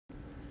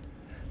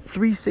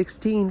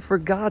3:16, for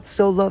God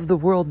so loved the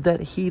world that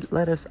he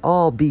let us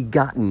all be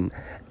begotten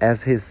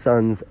as his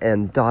sons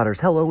and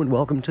daughters. Hello and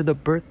welcome to the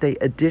birthday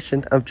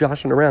edition of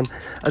Joshing Around,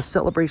 a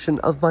celebration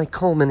of my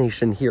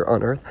culmination here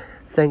on earth.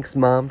 Thanks,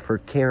 Mom, for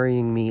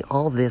carrying me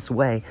all this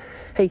way.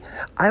 Hey,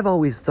 I've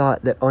always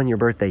thought that on your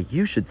birthday,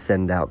 you should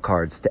send out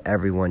cards to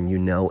everyone you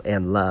know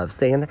and love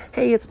saying,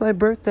 hey, it's my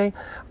birthday.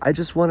 I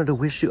just wanted to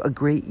wish you a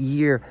great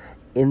year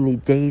in the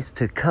days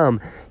to come,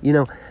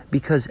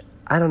 because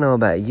I don't know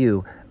about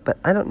you, but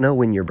I don't know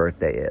when your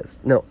birthday is.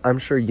 No, I'm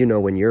sure you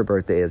know when your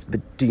birthday is, but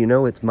do you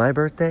know it's my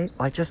birthday?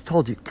 I just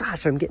told you.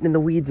 Gosh, I'm getting in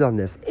the weeds on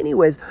this.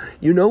 Anyways,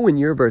 you know when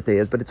your birthday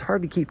is, but it's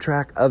hard to keep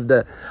track of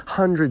the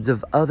hundreds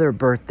of other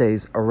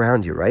birthdays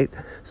around you, right?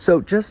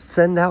 So just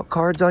send out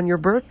cards on your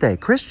birthday.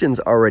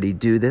 Christians already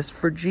do this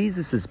for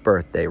Jesus'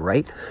 birthday,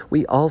 right?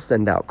 We all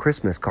send out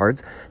Christmas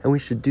cards, and we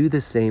should do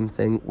the same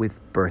thing with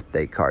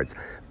birthday cards.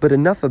 But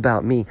enough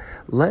about me.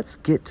 Let's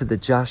get to the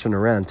Joshing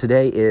Around.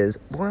 Today is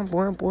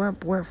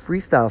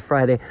Freestyle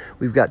Friday.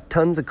 We've got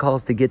tons of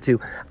calls to get to.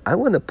 I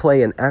want to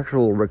play an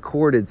actual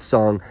recorded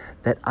song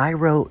that I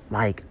wrote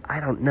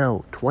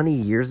 20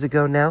 years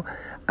ago now.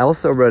 I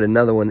also wrote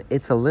another one.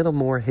 It's a little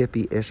more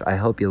hippie-ish. I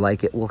hope you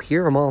like it. We'll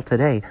hear them all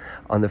today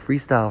on the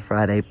Freestyle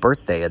Friday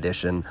birthday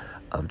edition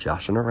of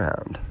Joshing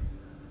Around.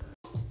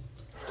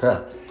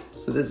 So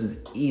this is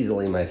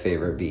easily my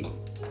favorite beat.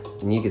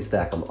 And you could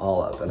stack them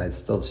all up, and I'd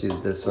still choose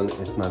this one.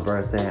 It's my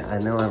birthday. I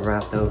know I've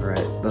rapped over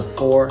it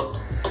before,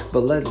 but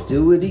let's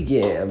do it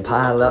again.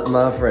 Pile up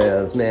my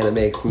friends, man, it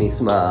makes me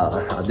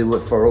smile. I'll do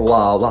it for a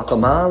while. Walk a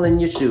mile in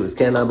your shoes.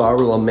 Can I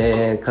borrow a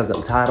man? Cause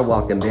I'm tired of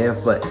walking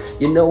barefoot.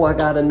 You know I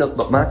got a nook,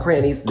 but my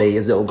crannies, they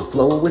is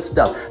overflowing with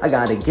stuff. I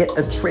gotta get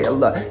a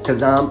trailer,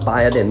 cause I'm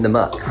fired in the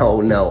muck.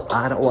 Oh no,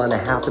 I don't wanna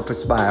have to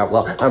perspire.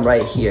 Well, I'm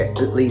right here,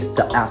 at least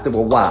till after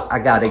a while. I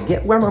gotta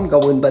get where I'm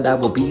going, but I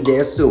will be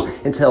there soon.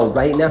 Until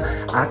right now,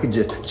 I could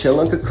just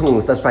chill on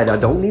cocoons. That's right, I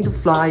don't need to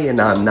fly,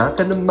 and I'm not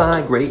gonna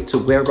migrate to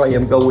where I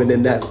am going,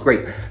 and that's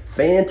great.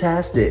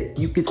 Fantastic,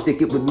 you can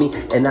stick it with me,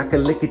 and I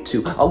can lick it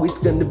too. Always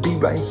gonna be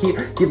right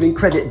here, giving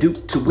credit due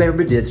to where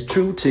it is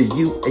true to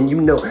you, and you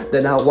know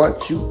that I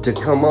want you to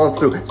come on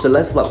through. So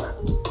let's flow.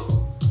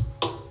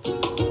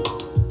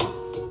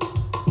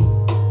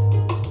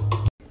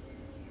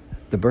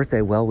 The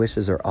birthday well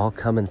wishes are all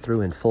coming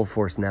through in full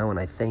force now, and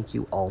I thank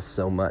you all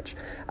so much.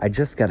 I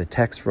just got a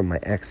text from my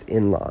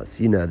ex-in-laws,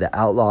 the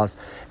Outlaws,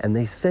 and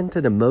they sent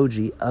an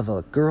emoji of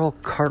a girl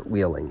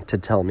cartwheeling to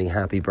tell me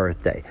happy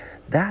birthday.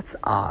 That's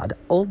odd.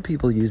 Old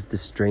people use the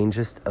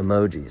strangest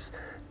emojis.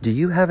 Do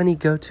you have any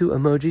go-to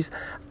emojis?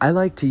 I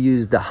like to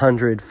use the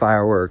 100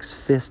 fireworks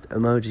fist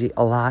emoji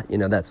a lot.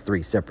 That's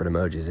 3 separate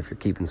emojis if you're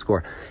keeping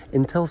score.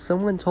 Until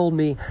someone told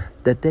me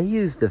that they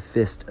use the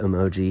fist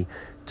emoji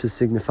to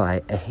signify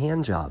a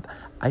hand job.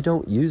 I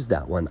don't use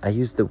that one. I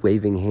use the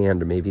waving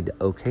hand or maybe the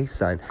okay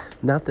sign.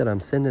 Not that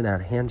I'm sending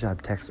out hand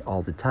job texts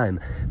all the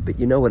time, but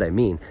you know what I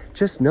mean.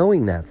 Just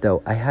knowing that,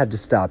 though, I had to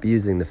stop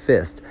using the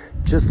fist,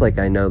 just like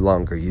I no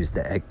longer use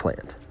the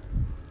eggplant.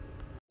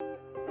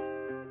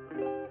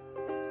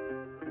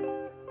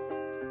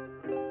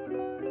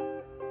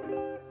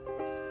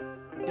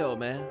 Yo,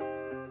 man.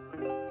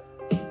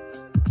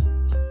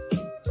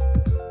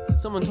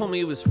 Someone told me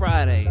it was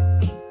Friday.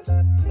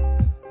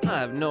 I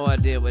have no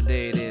idea what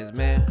day it is,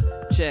 man.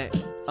 Check,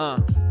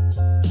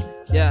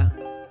 yeah.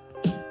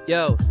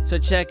 Yo, so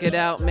check it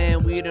out, man,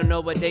 we don't know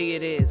what day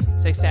it is.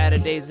 6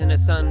 Saturdays and a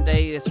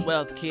Sunday, it's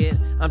wealth, kid.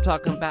 I'm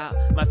talking about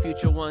my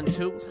future one,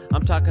 too.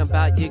 I'm talking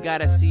about you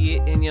gotta see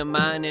it in your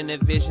mind and a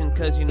vision,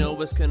 cause you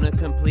know it's gonna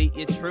complete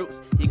your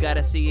truth. You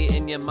gotta see it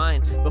in your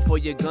mind before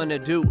you're gonna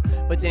do.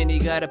 But then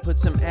you gotta put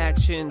some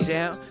action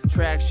down.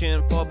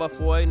 Traction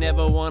 4x4,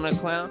 never wanna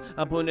clown.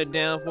 I'm putting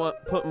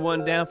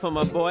one down for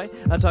my boy.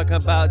 I'm talking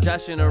about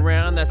joshing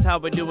around, that's how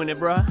we're doing it,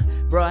 bruh.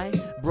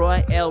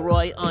 Broy,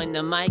 Elroy on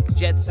the mic,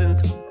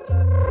 Jetsons.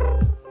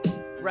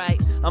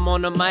 Right, I'm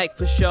on the mic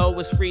for show,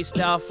 it's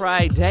Freestyle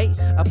Friday.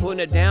 I put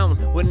it down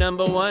with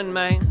number 1,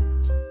 man.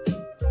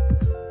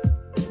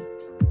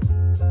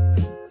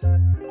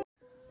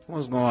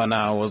 What's going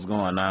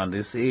on?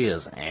 This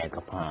is Al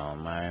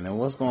Capone, man. And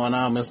what's going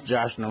on, Mr.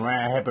 Joshing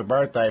Around? Happy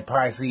birthday,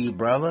 Pisces,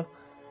 brother.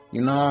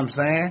 You know what I'm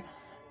saying?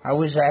 I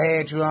wish I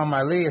had you on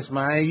my list,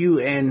 man. You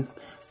and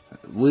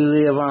we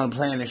live on the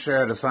planet,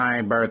 share the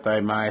same birthday,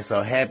 man.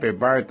 So happy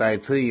birthday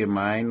to you,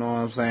 man. You know what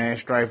I'm saying?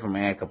 Straight from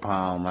Al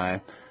Capone,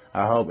 man.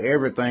 I hope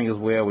everything is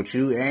well with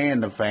you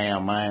and the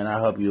fam, man. I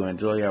hope you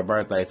enjoy your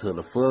birthday to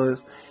the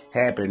fullest.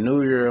 Happy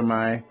New Year,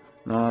 man.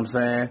 You know what I'm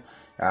saying?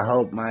 I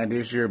hope, man,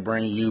 this year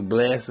bring you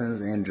blessings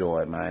and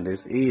joy, man.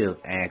 This is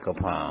Al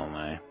Capone,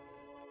 man.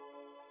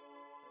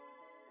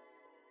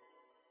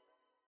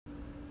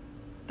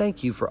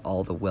 Thank you for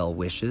all the well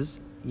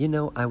wishes.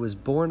 I was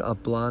born a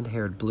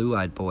blonde-haired,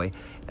 blue-eyed boy,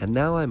 and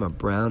now I'm a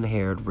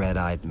brown-haired,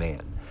 red-eyed man.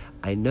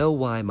 I know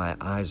why my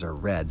eyes are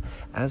red.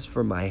 As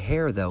for my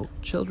hair, though,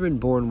 children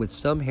born with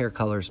some hair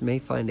colors may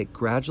find it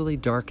gradually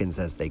darkens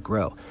as they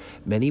grow.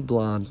 Many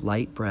blonde,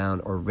 light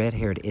brown, or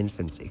red-haired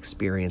infants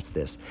experience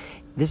this.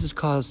 This is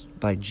caused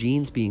by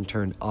genes being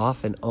turned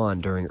off and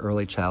on during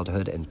early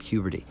childhood and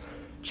puberty.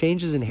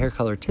 Changes in hair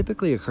color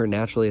typically occur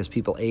naturally as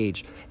people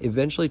age,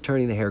 eventually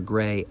turning the hair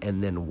gray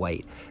and then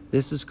white.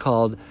 This is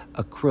called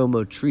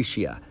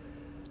achromatopsia.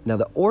 Now,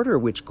 the order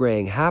which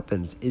graying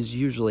happens is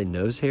usually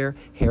nose hair,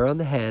 hair on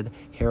the head,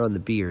 hair on the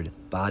beard,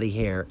 body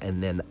hair,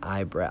 and then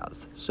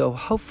eyebrows. So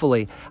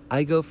hopefully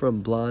I go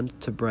from blonde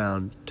to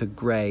brown to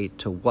gray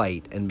to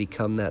white and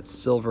become that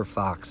silver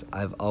fox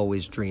I've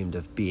always dreamed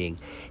of being.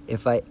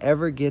 If I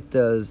ever get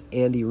those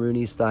Andy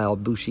Rooney style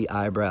bushy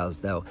eyebrows,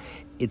 though,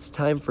 it's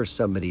time for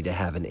somebody to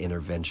have an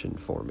intervention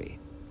for me.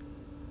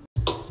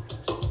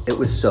 It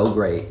was so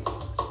great,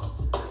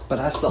 but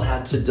I still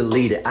had to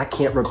delete it. I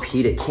can't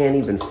repeat it, can't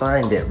even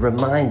find it,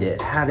 remind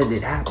it. How did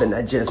it happen?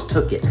 I just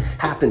took it.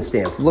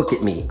 Happenstance, look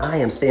at me. I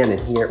am standing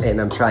here and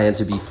I'm trying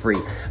to be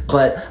free,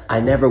 but I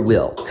never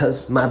will,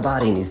 cause my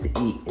body needs to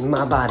eat, and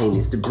my body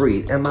needs to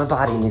breathe, and my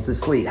body needs to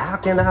sleep. How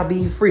can I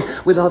be free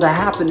with all that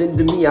happening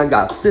to me? I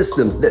got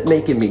systems that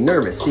making me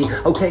nervous, see?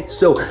 Okay,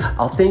 so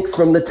I'll think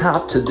from the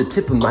top to the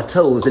tip of my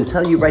toes and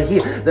tell you right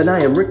here that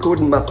I am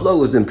recording my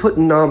flows and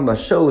putting on my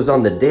shows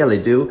on the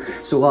daily, do.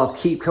 So I'll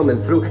keep coming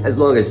through as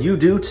long as you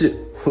do too.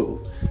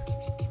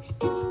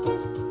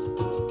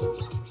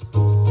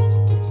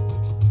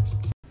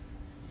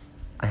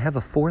 I have a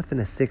 4th and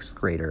a 6th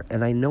grader,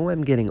 and I know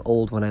I'm getting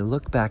old when I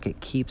look back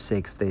at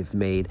keepsakes they've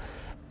made,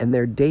 and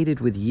they're dated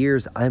with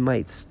years I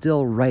might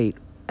still write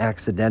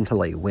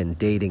accidentally when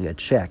dating a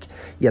check.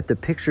 Yet the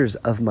pictures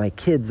of my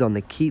kids on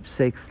the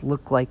keepsakes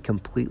look like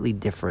completely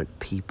different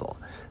people.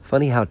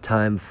 Funny how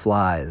time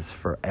flies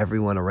for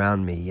everyone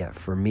around me, yet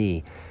for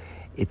me,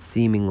 it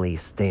seemingly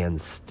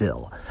stands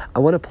still. I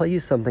want to play you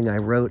something I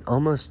wrote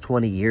almost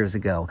 20 years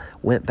ago.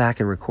 Went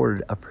back and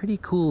recorded a pretty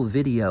cool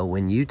video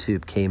when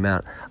YouTube came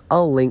out.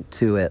 I'll link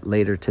to it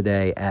later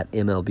today at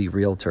MLB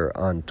Realtor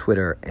on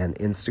Twitter and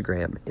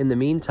Instagram. In the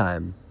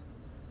meantime,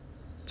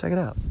 check it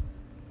out.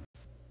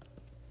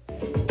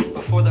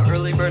 Before the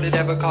early bird had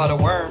ever caught a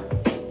worm,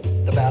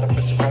 the battle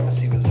for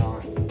supremacy was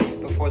on.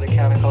 Before the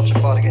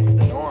counterculture fought against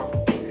the norm,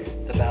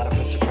 the battle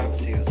for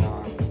supremacy was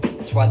on.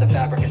 That's why the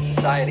fabric of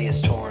society is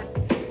torn,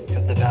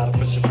 because the battle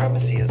for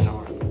supremacy is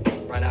on.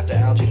 Right after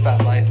algae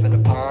fat life in a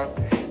pond,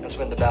 that's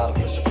when the battle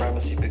for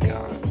supremacy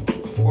begun.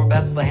 Before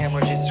Bethlehem,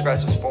 where Jesus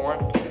Christ was born,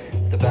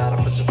 the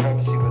battle for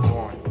supremacy was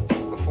on.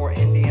 Before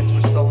Indians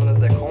were stolen of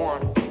their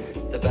corn,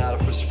 the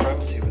battle for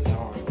supremacy was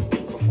on.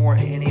 Before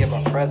any of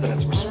our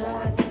presidents were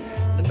sworn,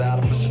 the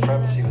battle for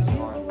supremacy was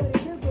on.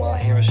 While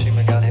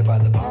Hiroshima got hit by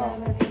the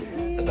bomb,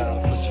 the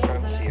battle for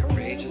supremacy it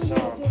rages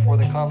on. Before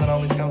the calm that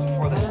always comes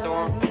before the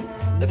storm,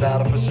 the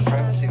battle for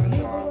supremacy was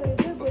on.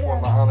 Before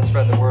Muhammad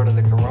spread the word of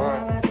the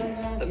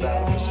Quran, the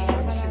battle for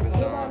supremacy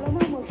was on.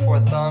 Before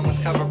Thong was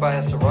covered by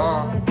a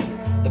sarong,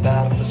 the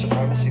battle for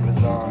supremacy was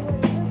on.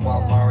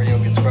 While Mario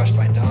gets crushed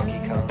by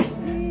Donkey Kong,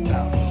 the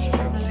battle for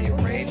supremacy it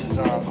rages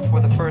on. Before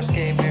the first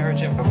gay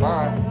marriage in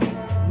Vermont,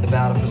 the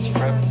battle for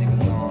supremacy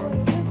was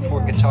on.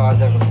 Before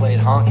guitars ever played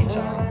honky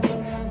tonk,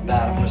 the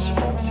battle for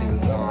supremacy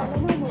was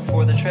on.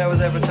 Before the trail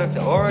was ever took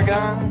to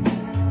Oregon,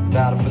 the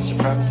battle for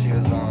supremacy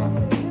was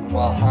on.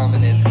 While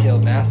hominids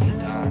killed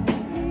Mastodon,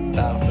 the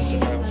battle for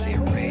supremacy it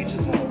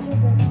rages on.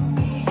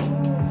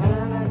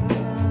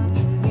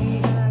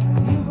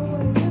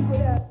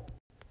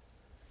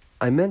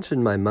 I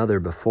mentioned my mother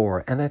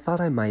before, and I thought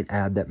I might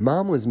add that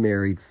Mom was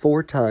married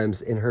 4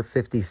 times in her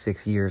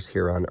 56 years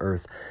here on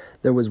Earth.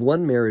 There was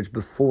one marriage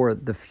before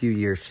the few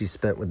years she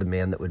spent with the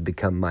man that would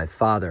become my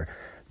father.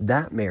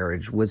 That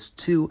marriage was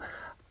to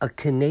a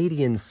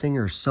Canadian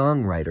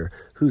singer-songwriter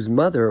whose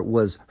mother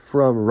was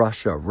from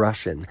Russia,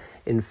 Russian.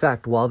 In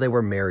fact, while they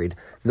were married,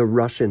 the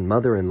Russian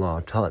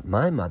mother-in-law taught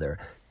my mother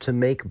to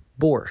make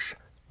borscht,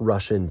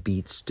 Russian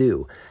beet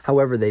stew.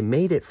 However, they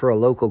made it for a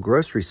local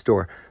grocery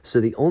store, so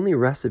the only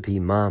recipe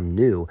Mom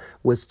knew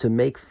was to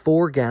make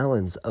 4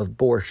 gallons of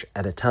borscht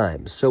at a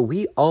time. So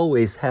we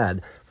always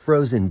had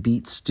frozen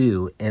beet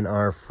stew in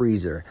our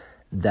freezer.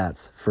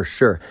 That's for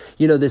sure.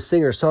 You know, this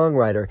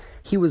singer-songwriter,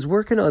 he was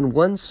working on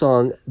one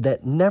song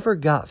that never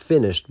got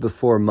finished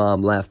before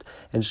Mom left,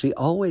 and she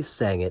always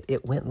sang it.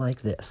 It went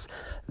like this.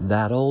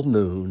 That old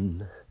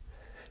moon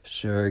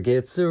sure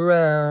gets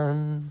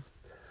around,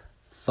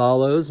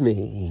 follows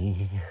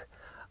me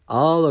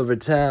all over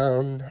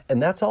town.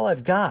 And that's all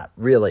I've got,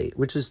 really,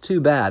 which is too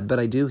bad, but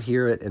I do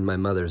hear it in my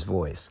mother's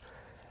voice,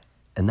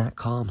 and that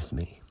calms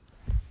me.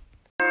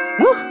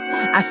 Woo!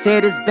 I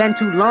said it's been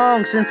too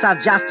long since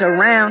I've jossed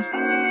around.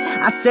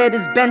 I said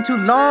it's been too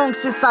long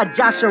since I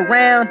josh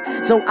around,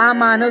 so I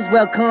might as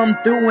well come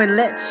through and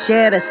let's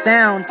share the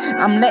sound.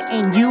 I'm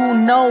letting you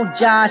know,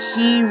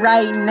 Joshy,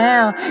 right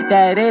now,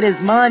 that it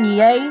is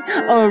Monday,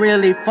 a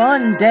really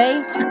fun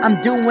day.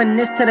 I'm doing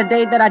this to the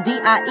day that I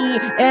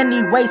die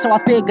anyway, so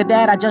I figured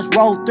that I just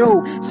roll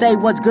through. Say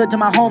what's good to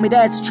my homie,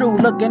 that's true.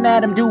 Looking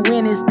at him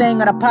doing his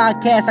thing on a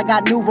podcast. I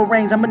got new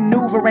rings, I'm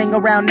maneuvering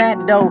around that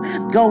dough,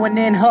 going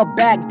in her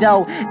back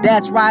door.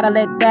 That's right, I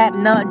let that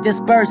nut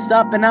disperse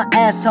up in her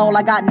asshole.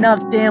 I got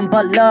nothing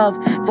but love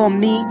for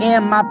me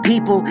and my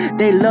people.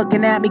 They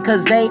looking at me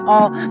cause they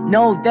all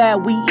know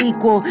that we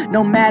equal.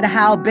 No matter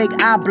how big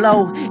I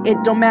blow, it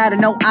don't matter,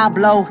 no, I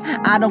blow.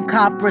 I don't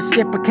cop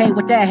reciprocate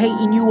with that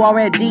hating. You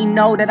already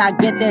know that I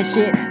get that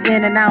shit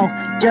in and out,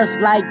 just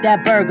like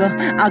that burger.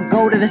 I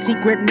go to the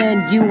secret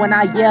menu and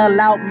I yell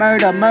out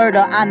murder, murder.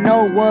 I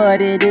know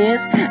what it is,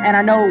 and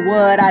I know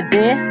what I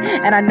did,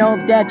 and I know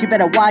that you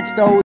better watch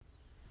those.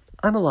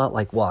 I'm a lot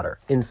like water.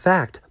 In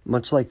fact,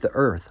 much like the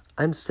earth,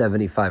 I'm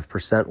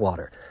 75%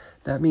 water.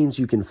 That means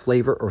you can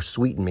flavor or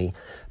sweeten me.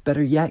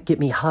 Better yet, get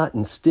me hot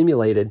and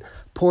stimulated,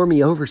 pour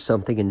me over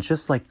something, and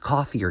just like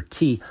coffee or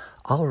tea,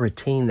 I'll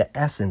retain the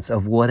essence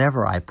of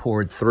whatever I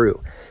poured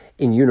through.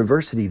 In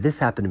university, this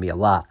happened to me a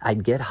lot.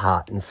 I'd get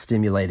hot and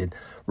stimulated,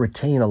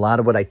 retain a lot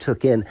of what I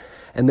took in,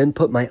 and then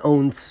put my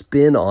own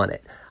spin on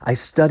it. I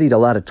studied a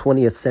lot of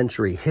 20th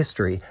century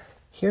history.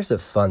 Here's a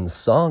fun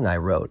song I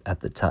wrote at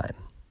the time.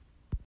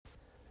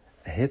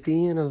 A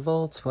hippie in a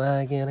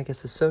Volkswagen, I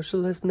guess the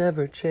socialists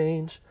never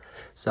change.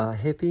 Saw a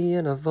hippie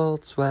in a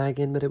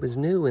Volkswagen, but it was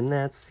new and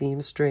that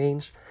seems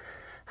strange.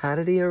 How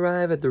did he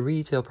arrive at the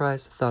retail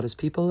price? I thought his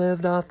people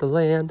lived off the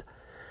land.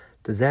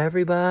 Does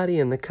everybody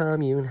in the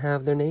commune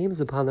have their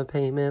names upon the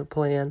payment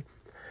plan?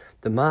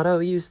 The motto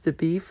used to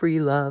be free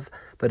love,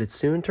 but it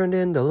soon turned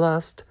into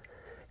lust.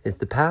 If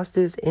the past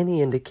is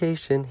any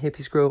indication,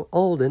 hippies grow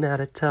old and out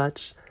of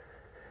touch.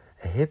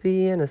 A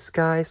hippie in a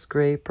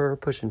skyscraper,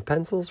 pushing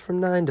pencils from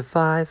 9 to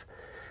 5.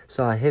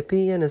 Saw a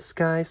hippie in a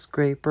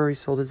skyscraper, he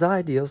sold his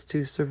ideals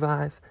to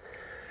survive.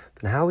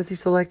 But how was he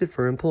selected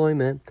for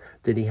employment?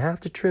 Did he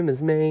have to trim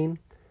his mane?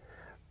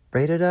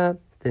 Braid it up,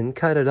 then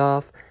cut it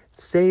off,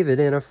 save it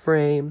in a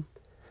frame.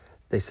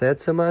 They said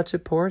so much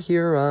at Port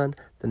Huron,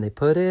 then they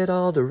put it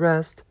all to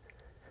rest.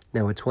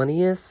 Now a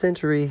 20th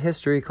century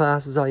history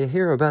class is all you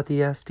hear about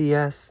the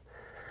SDS.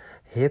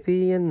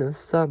 Hippie in the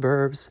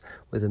suburbs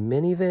with a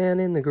minivan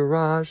in the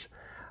garage.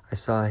 I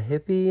saw a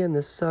hippie in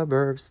the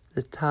suburbs.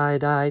 The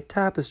tie-dye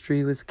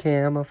tapestry was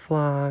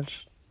camouflage.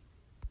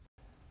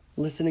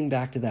 Listening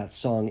back to that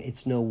song,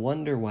 it's no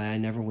wonder why I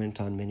never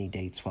went on many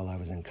dates while I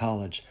was in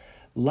college.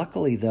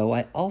 Luckily, though,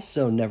 I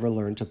also never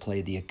learned to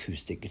play the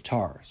acoustic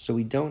guitar, so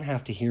we don't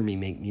have to hear me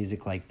make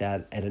music like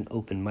that at an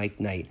open mic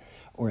night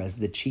or as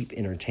the cheap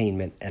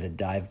entertainment at a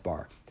dive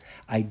bar.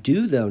 I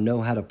do, though,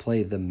 know how to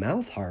play the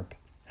mouth harp.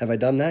 Have I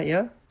done that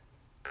yet?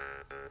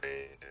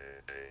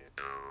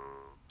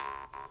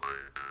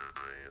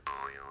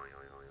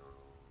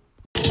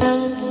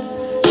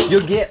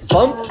 You'll get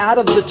bumped out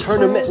of the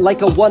tournament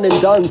like a one and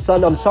done,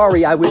 son. I'm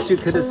sorry, I wish you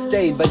could have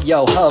stayed, but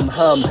yo,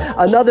 hum.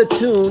 Another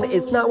tune,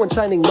 it's not one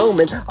shining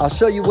moment. I'll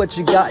show you what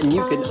you got and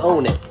you can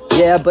own it.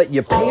 Yeah, but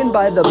you're paying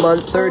by the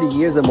month, 30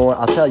 years or more,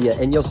 I'll tell you.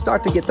 And you'll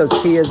start to get those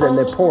tears and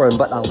they're pouring,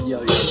 but I'll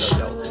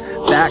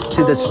back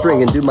to the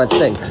string and do my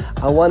thing.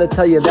 I want to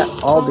tell you that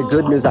all the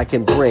good news I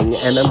can bring,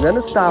 and I'm going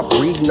to stop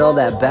reading all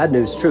that bad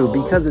news, true,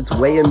 because it's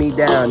weighing me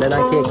down and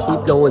I can't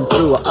keep going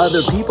through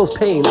other people's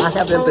pain. I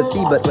have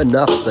empathy, but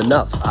enough's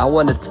enough. I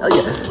want to tell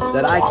you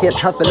that I can't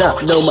toughen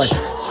up. No, my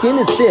skin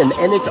is thin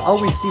and it's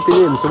always seeping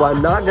in, so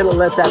I'm not going to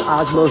let that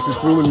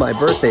osmosis ruin my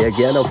birthday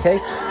again, okay?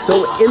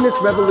 So in this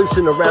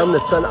revolution around the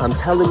sun, I'm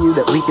telling you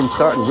that we can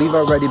start, and we've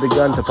already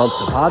begun to pump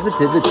the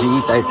positivity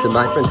thanks to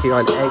my friends here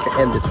on Anchor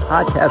and this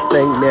podcast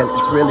thing. Man,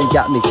 it's really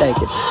got me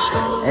thinking.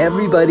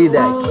 Everybody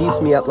that keeps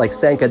me up like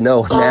Sanka,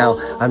 no, now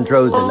I'm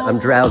drozing, I'm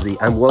drowsy,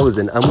 I'm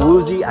wozing, I'm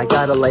woozy. I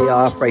gotta lay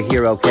off right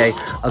here, okay?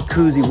 A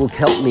koozie will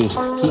help me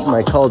keep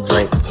my cold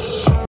drink.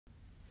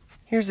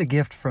 Here's a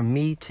gift from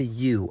me to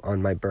you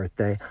on my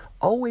birthday.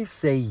 Always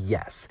say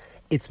yes.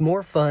 It's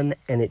more fun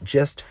and it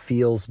just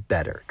feels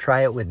better.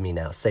 Try it with me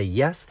now. Say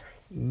yes,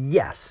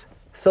 yes.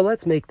 So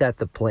let's make that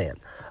the plan.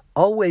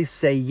 Always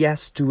say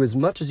yes to as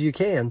much as you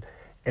can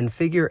and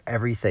figure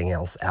everything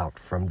else out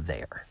from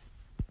there.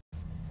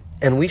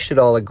 And we should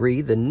all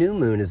agree the new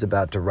moon is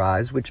about to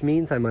rise, which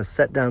means I must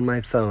set down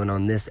my phone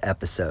on this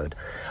episode.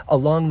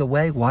 Along the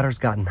way, water's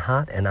gotten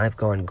hot and I've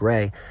gone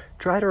gray.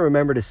 Try to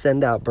remember to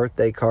send out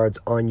birthday cards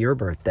on your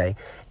birthday,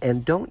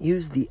 and don't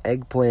use the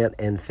eggplant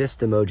and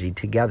fist emoji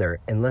together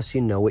unless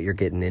you know what you're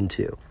getting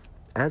into.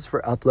 As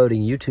for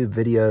uploading YouTube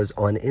videos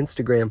on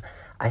Instagram,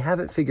 I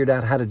haven't figured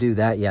out how to do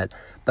that yet,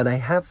 but I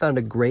have found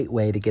a great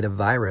way to get a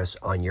virus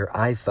on your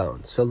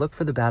iPhone. So look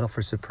for the Battle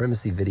for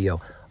Supremacy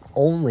video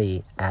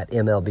only at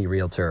MLB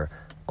Realtor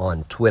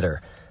on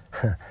Twitter.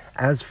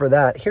 As for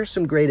that, here's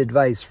some great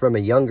advice from a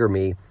younger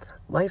me.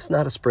 Life's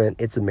not a sprint,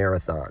 it's a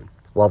marathon.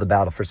 while the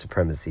battle for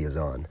supremacy is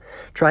on.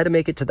 Try to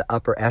make it to the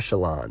upper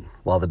echelon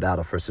while the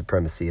battle for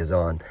supremacy is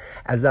on.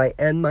 As I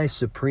end my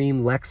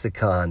supreme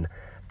lexicon,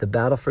 the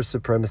battle for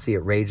supremacy,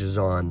 it rages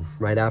on.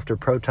 Right after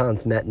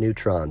protons met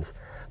neutrons,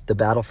 the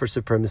battle for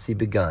supremacy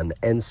begun.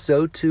 And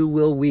so too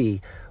will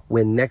we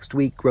when next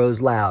week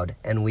grows loud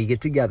and we get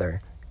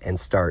together and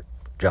start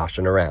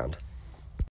joshing around.